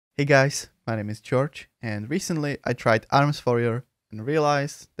Hey guys, my name is George, and recently I tried Arms Warrior and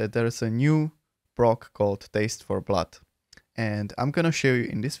realized that there is a new proc called Taste for Blood. And I'm gonna show you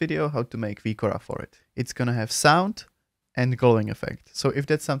in this video how to make WeakAura for it. It's gonna have sound and glowing effect. So if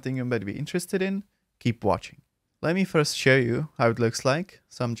that's something you might be interested in, keep watching. Let me first show you how it looks like.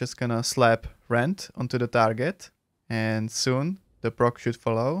 So I'm just gonna slap Rend onto the target, and soon the proc should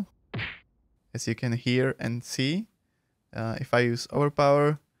follow. As you can hear and see, if I use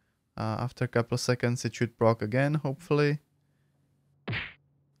Overpower, after a couple of seconds it should proc again, hopefully.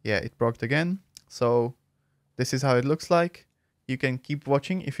 Yeah, it procced again. So this is how it looks like. You can keep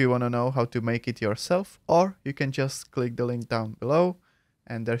watching if you want to know how to make it yourself, or you can just click the link down below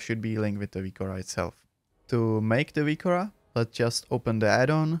and there should be a link with the WeakAura itself. To make the WeakAura, let's just open the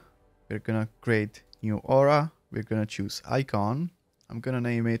add-on. We're gonna create new aura. We're gonna choose icon. I'm gonna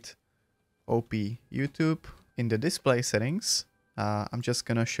name it OP YouTube. In the display settings, I'm just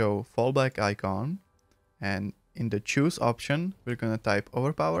gonna show fallback icon, and in the choose option we're gonna type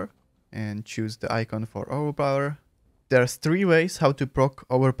Overpower and choose the icon for Overpower. There's 3 ways how to proc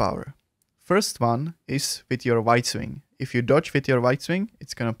Overpower. First one is with your white swing. If you dodge with your white swing,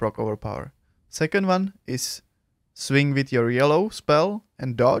 it's gonna proc Overpower. Second one is swing with your yellow spell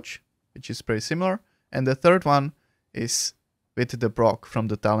and dodge, which is pretty similar. And the third one is with the proc from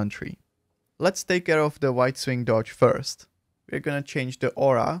the talent tree. Let's take care of the white swing dodge first. We're gonna change the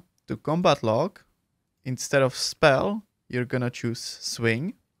aura to combat log. Instead of spell, you're gonna choose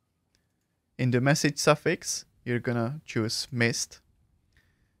swing. In the message suffix, you're gonna choose mist.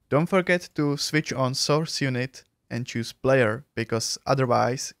 Don't forget to switch on source unit and choose player, because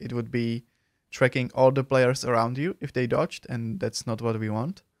otherwise it would be tracking all the players around you if they dodged, and that's not what we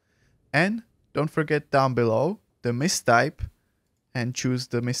want. And don't forget down below the mist type and choose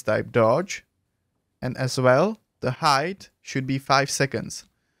the mist type dodge. And as well, the hide should be 5 seconds,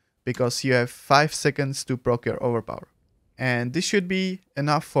 because you have 5 seconds to proc your Overpower. And this should be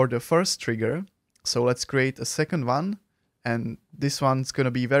enough for the first trigger. So let's create a second one. And this one's gonna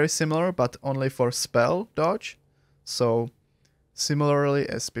be very similar, but only for spell dodge. So similarly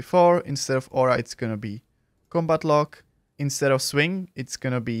as before, instead of aura, it's gonna be combat lock. Instead of swing, it's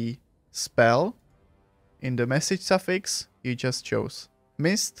gonna be spell. In the message suffix, you just chose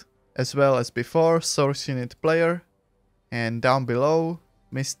mist. As well as before, source unit player, and down below,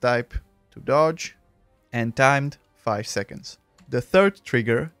 mist type to dodge, and timed 5 seconds. The third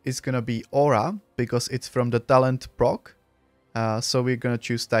trigger is gonna be aura, because it's from the talent proc. So we're gonna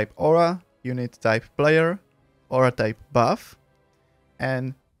choose type aura, unit type player, aura type buff,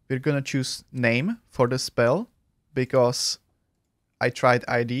 and we're gonna choose name for the spell, because I tried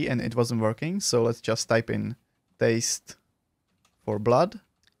ID and it wasn't working. So let's just type in taste for blood.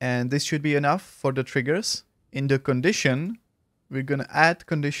 And this should be enough for the triggers. In the condition, we're gonna add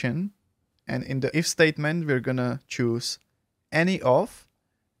condition. And in the if statement, we're gonna choose any of.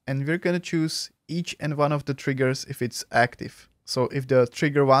 And we're gonna choose each and one of the triggers if it's active. So if the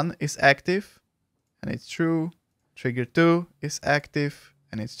trigger 1 is active, and it's true. Trigger 2 is active,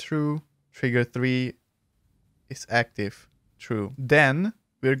 and it's true. Trigger 3 is active, true. Then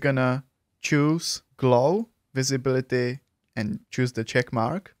we're gonna choose glow, visibility, and choose the check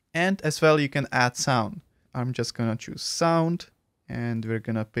mark. And as well, you can add sound. I'm just gonna choose sound, and we're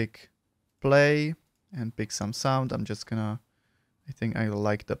gonna pick play and pick some sound. I think I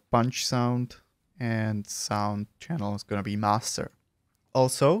like the punch sound, and sound channel is gonna be master.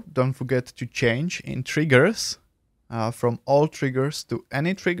 Also, don't forget to change in triggers from all triggers to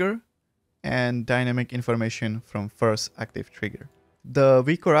any trigger, and dynamic information from first active trigger. The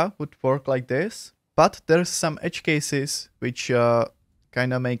WeakAura would work like this. But there's some edge cases which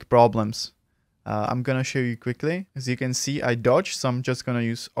kind of make problems. I'm gonna show you quickly. As you can see, I dodged, so I'm just gonna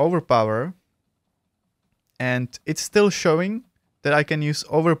use Overpower. And it's still showing that I can use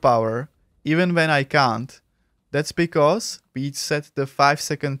Overpower even when I can't. That's because we set the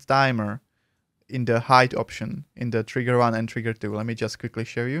 5-second timer in the hide option in the trigger 1 and trigger 2. Let me just quickly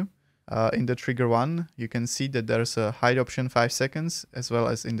show you. In the trigger 1, you can see that there's a hide option 5 seconds, as well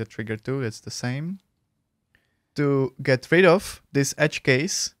as in the trigger 2, it's the same. To get rid of this edge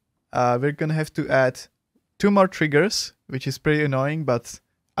case, we're gonna have to add 2 more triggers, which is pretty annoying, but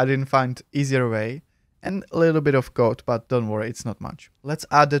I didn't find easier way, and a little bit of code, but don't worry, it's not much. Let's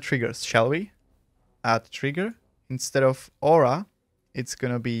add the triggers, shall we? Add trigger. Instead of aura, it's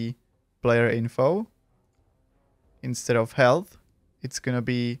gonna be player info. Instead of health, it's gonna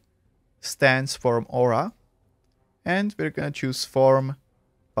be stance form aura, and we're gonna choose form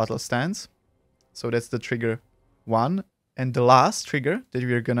battle stance. So that's the trigger 1. And the last trigger that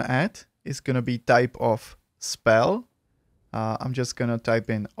we're gonna add is gonna be type of spell. I'm just gonna type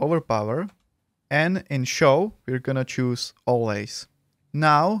in Overpower, and in show, we're gonna choose always.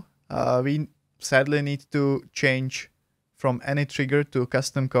 Now, we sadly need to change from any trigger to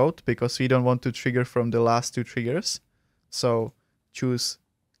custom code because we don't want to trigger from the last two triggers. So choose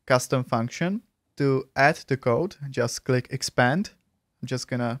custom function. To add the code, just click expand. I'm just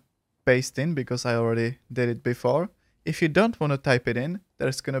gonna paste in because I already did it before. If you don't want to type it in,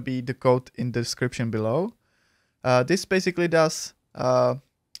 there's gonna be the code in the description below. This basically does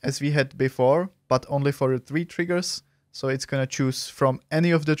as we had before, but only for the 3 triggers. So it's gonna choose from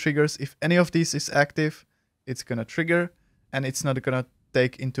any of the triggers. If any of these is active, it's gonna trigger, and it's not gonna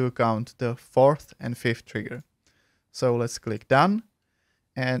take into account the 4th and 5th trigger. So let's click done.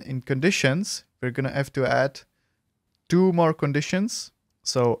 And in conditions, we're gonna have to add 2 more conditions.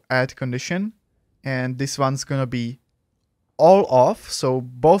 So add condition, and this one's gonna be all off. So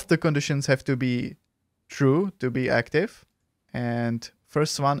both the conditions have to be true to be active. And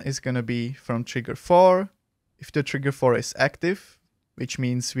first one is gonna be from trigger 4. If the trigger 4 is active, which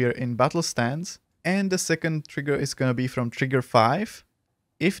means we are in battle stance. And the second trigger is gonna be from trigger 5.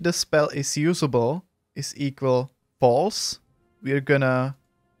 If the spell is usable is equal false, we're gonna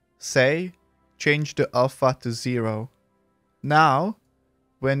say change the alpha to 0. Now,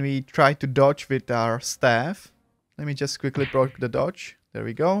 when we try to dodge with our staff, let me just quickly proc the dodge. There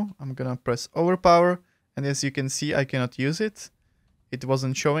we go. I'm gonna press Overpower, and as you can see, I cannot use it. It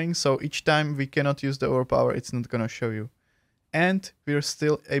wasn't showing, so each time we cannot use the Overpower, it's not gonna show you. And we're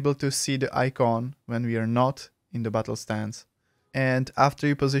still able to see the icon when we are not in the battle stance. And after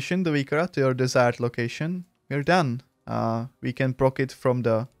you position the WeakAura to your desired location, we're done. We can proc it from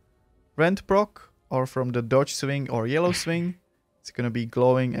the rend proc or from the dodge swing or yellow swing. It's gonna be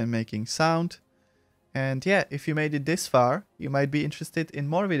glowing and making sound. And yeah, if you made it this far, you might be interested in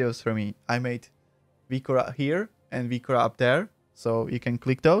more videos from me. I made WeakAura here and WeakAura up there, so you can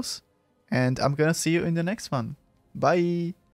click those. And I'm gonna see you in the next one. Bye!